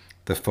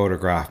 The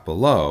photograph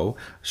below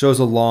shows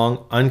a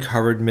long,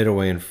 uncovered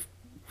Midewin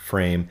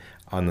frame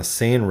on the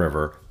Seine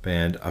River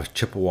band of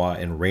Chippewa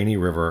in Rainy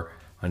River,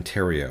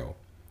 Ontario.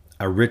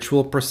 A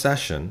ritual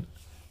procession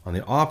on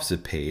the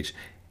opposite page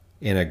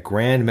in a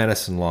Grand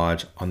Medicine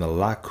Lodge on the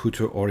Lac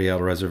Courte Oriel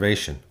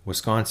Reservation,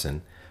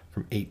 Wisconsin,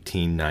 from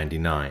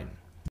 1899.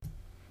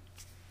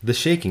 The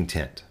Shaking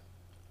Tent.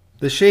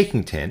 The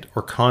Shaking Tent,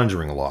 or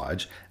Conjuring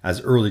Lodge,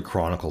 as early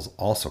chronicles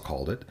also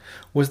called it,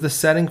 was the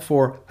setting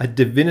for a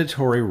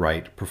divinatory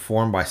rite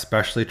performed by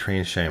specially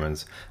trained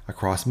shamans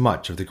across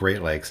much of the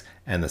Great Lakes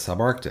and the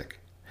subarctic.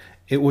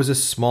 It was a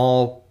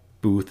small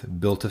booth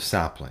built of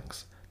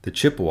saplings. The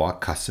Chippewa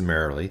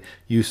customarily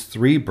used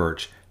 3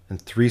 birch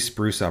and 3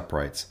 spruce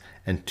uprights,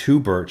 and 2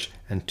 birch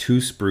and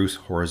 2 spruce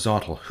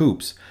horizontal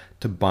hoops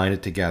to bind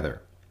it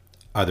together.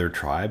 Other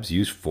tribes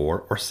used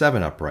 4 or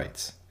 7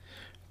 uprights.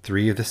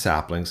 3 of the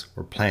saplings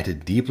were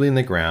planted deeply in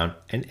the ground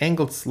and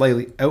angled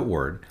slightly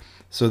outward,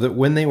 so that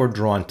when they were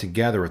drawn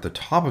together at the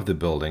top of the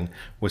building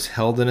was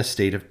held in a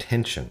state of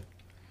tension.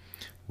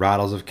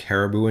 Rattles of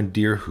caribou and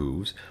deer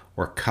hooves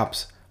or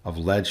cups of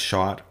lead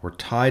shot were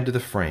tied to the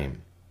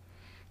frame.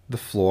 The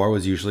floor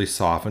was usually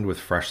softened with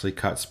freshly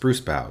cut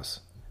spruce boughs.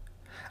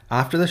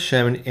 After the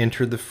shaman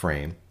entered the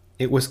frame,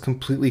 it was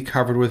completely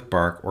covered with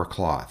bark or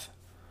cloth.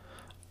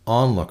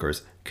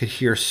 Onlookers could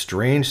hear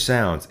strange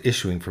sounds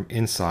issuing from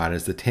inside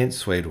as the tent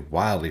swayed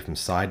wildly from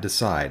side to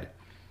side.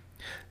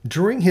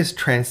 During his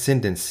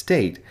transcendent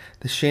state,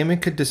 the shaman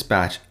could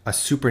dispatch a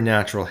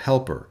supernatural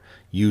helper,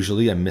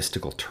 usually a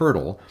mystical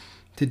turtle,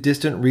 to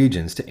distant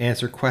regions to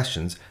answer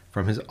questions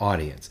from his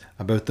audience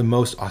about the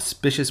most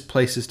auspicious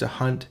places to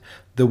hunt,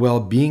 the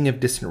well-being of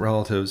distant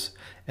relatives,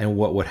 and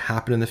what would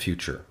happen in the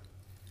future.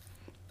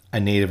 A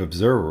native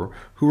observer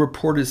who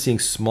reported seeing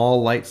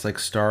small lights like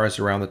stars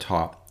around the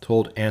top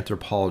told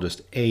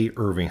anthropologist A.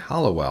 Irving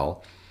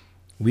Hallowell,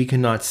 "We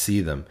cannot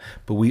see them,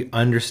 but we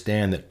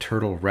understand that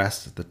turtle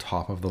rests at the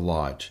top of the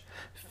lodge,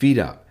 feet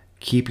up,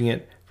 keeping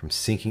it from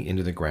sinking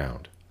into the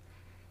ground.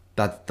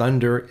 That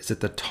thunder is at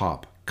the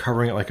top,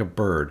 covering it like a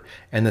bird,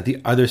 and that the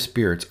other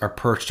spirits are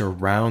perched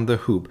around the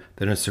hoop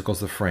that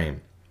encircles the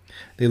frame.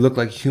 They look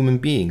like human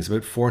beings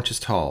about 4 inches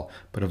tall,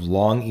 but have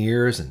long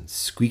ears and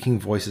squeaking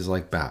voices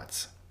like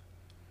bats."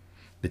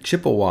 The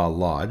Chippewa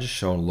Lodge,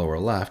 shown lower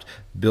left,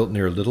 built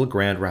near Little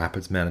Grand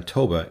Rapids,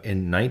 Manitoba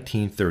in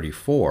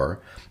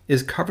 1934,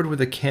 is covered with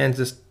a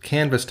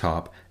canvas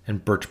top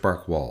and birch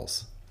bark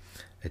walls.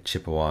 A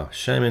Chippewa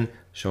shaman,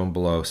 shown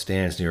below,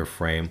 stands near a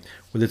frame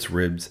with its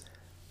ribs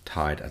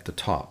tied at the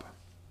top.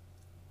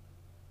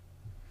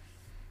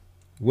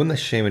 When the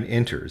shaman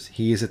enters,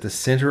 he is at the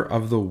center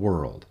of the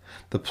world,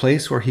 the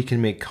place where he can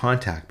make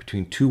contact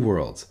between 2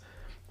 worlds,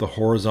 the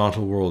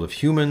horizontal world of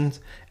humans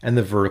and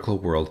the vertical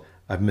world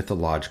of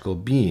mythological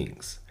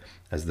beings,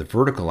 as the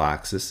vertical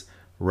axis,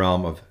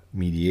 realm of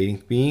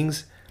mediating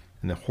beings,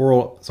 and the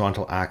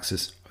horizontal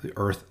axis of the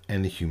earth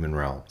and the human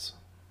realms.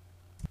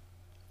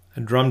 A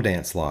Drum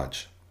Dance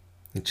Lodge.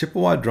 The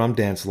Chippewa Drum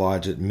Dance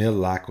Lodge at Mille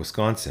Lacs,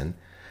 Wisconsin,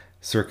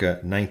 circa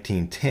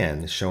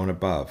 1910, is shown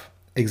above.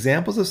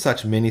 Examples of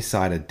such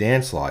many-sided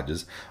dance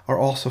lodges are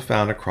also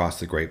found across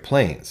the Great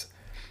Plains.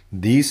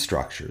 These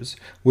structures,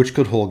 which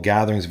could hold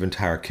gatherings of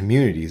entire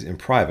communities in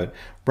private,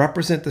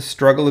 represent the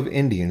struggle of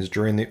Indians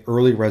during the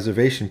early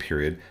reservation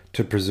period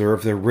to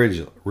preserve their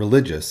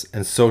religious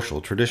and social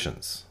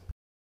traditions.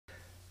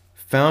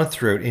 Found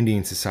throughout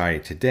Indian society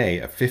today,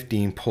 a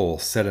 15-pole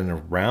set in a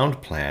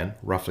round plan,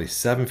 roughly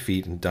 7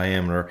 feet in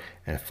diameter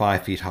and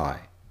 5 feet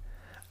high.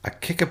 A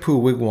Kickapoo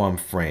wigwam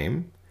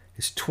frame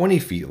is 20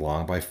 feet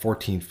long by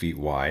 14 feet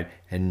wide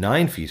and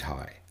 9 feet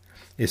high.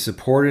 It is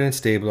supported and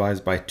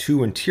stabilized by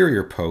 2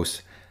 interior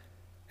posts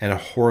and a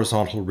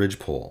horizontal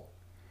ridgepole.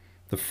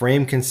 The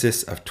frame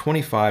consists of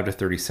 25 to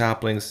 30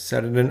 saplings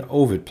set in an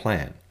ovid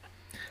plan.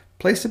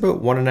 Placed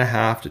about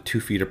 1.5 to 2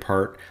 feet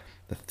apart,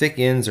 the thick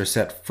ends are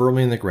set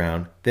firmly in the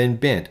ground, then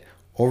bent,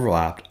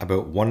 overlapped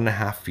about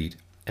 1.5 feet,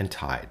 and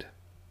tied.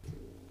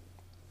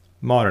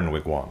 Modern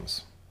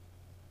wigwams.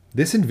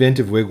 This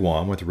inventive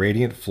wigwam with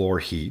radiant floor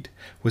heat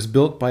was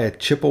built by a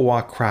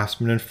Chippewa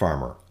craftsman and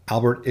farmer,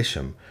 Albert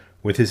Isham,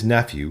 with his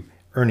nephew,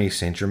 Ernest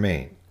St.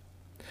 Germain.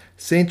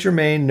 St.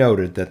 Germain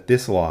noted that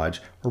this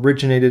lodge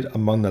originated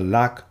among the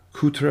Lac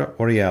Coutre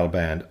Oriel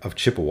band of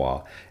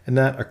Chippewa, and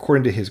that,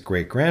 according to his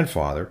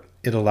great-grandfather,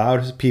 it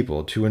allowed his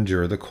people to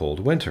endure the cold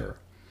winter.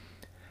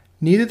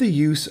 Neither the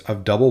use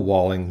of double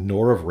walling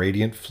nor of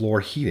radiant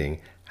floor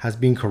heating has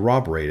been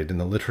corroborated in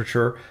the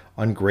literature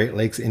on Great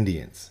Lakes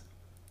Indians.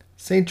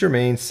 St.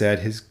 Germain said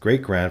his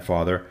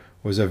great-grandfather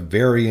was a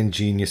very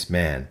ingenious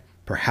man.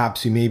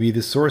 Perhaps he may be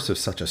the source of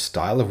such a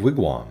style of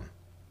wigwam.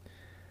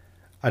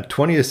 A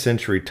 20th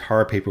century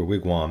tar paper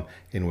wigwam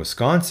in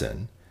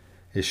Wisconsin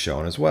is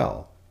shown as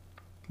well.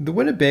 The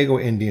Winnebago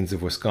Indians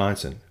of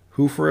Wisconsin,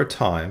 who for a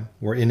time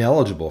were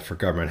ineligible for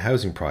government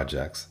housing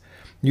projects,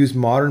 used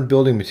modern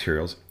building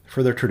materials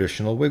for their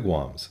traditional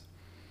wigwams.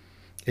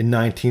 In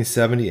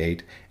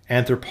 1978,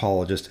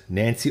 anthropologist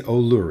Nancy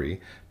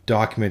O'Leary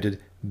documented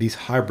these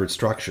hybrid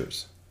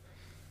structures.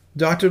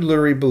 Dr.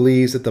 Lurie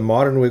believes that the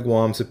modern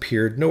wigwams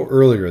appeared no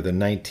earlier than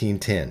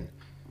 1910.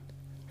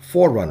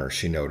 Forerunners,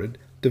 she noted,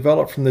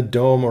 developed from the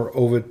dome or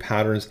ovid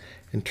patterns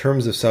in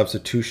terms of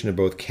substitution of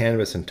both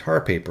canvas and tar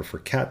paper for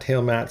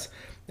cattail mats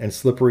and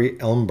slippery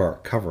elm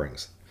bark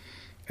coverings.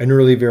 An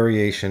early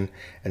variation,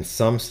 and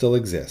some still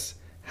exists,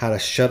 had a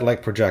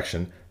shed-like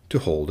projection to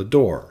hold a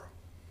door.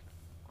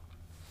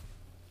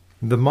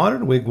 The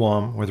modern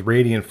wigwam with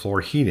radiant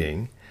floor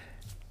heating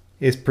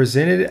is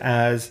presented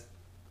as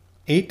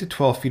 8 to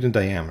 12 feet in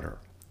diameter.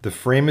 The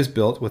frame is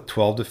built with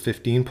 12 to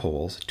 15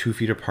 poles, 2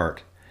 feet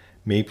apart.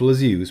 Maple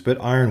is used,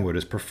 but ironwood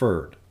is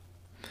preferred.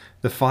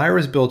 The fire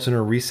is built in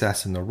a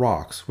recess in the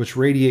rocks, which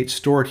radiates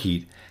stored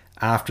heat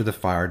after the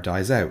fire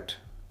dies out.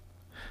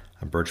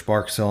 A birch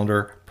bark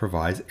cylinder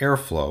provides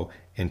airflow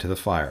into the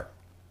fire.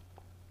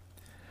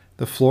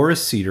 The floor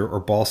is cedar or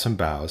balsam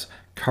boughs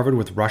covered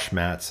with rush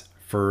mats,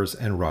 furs,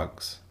 and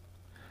rugs.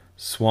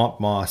 Swamp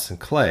moss and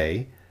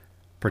clay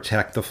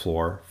protect the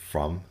floor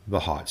from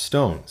the hot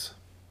stones.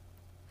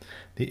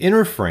 The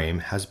inner frame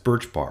has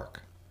birch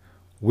bark,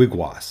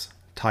 wigwas,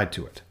 tied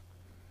to it.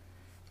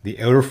 The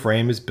outer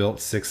frame is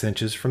built 6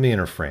 inches from the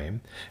inner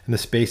frame, and the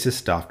space is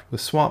stuffed with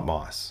swamp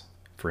moss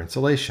for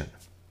insulation.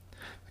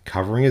 The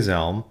covering is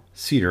elm,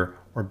 cedar,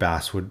 or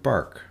basswood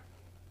bark.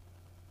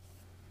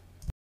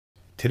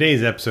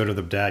 Today's episode of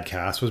the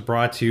Dadcast was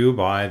brought to you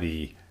by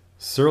the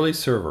Surly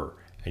Server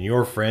and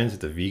your friends at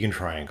the Vegan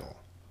Triangle.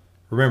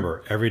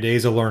 Remember, every day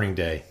is a learning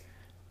day.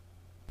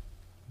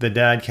 The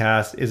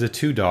Dadcast is a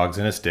 2 Dogs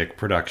and a Stick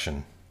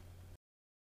production.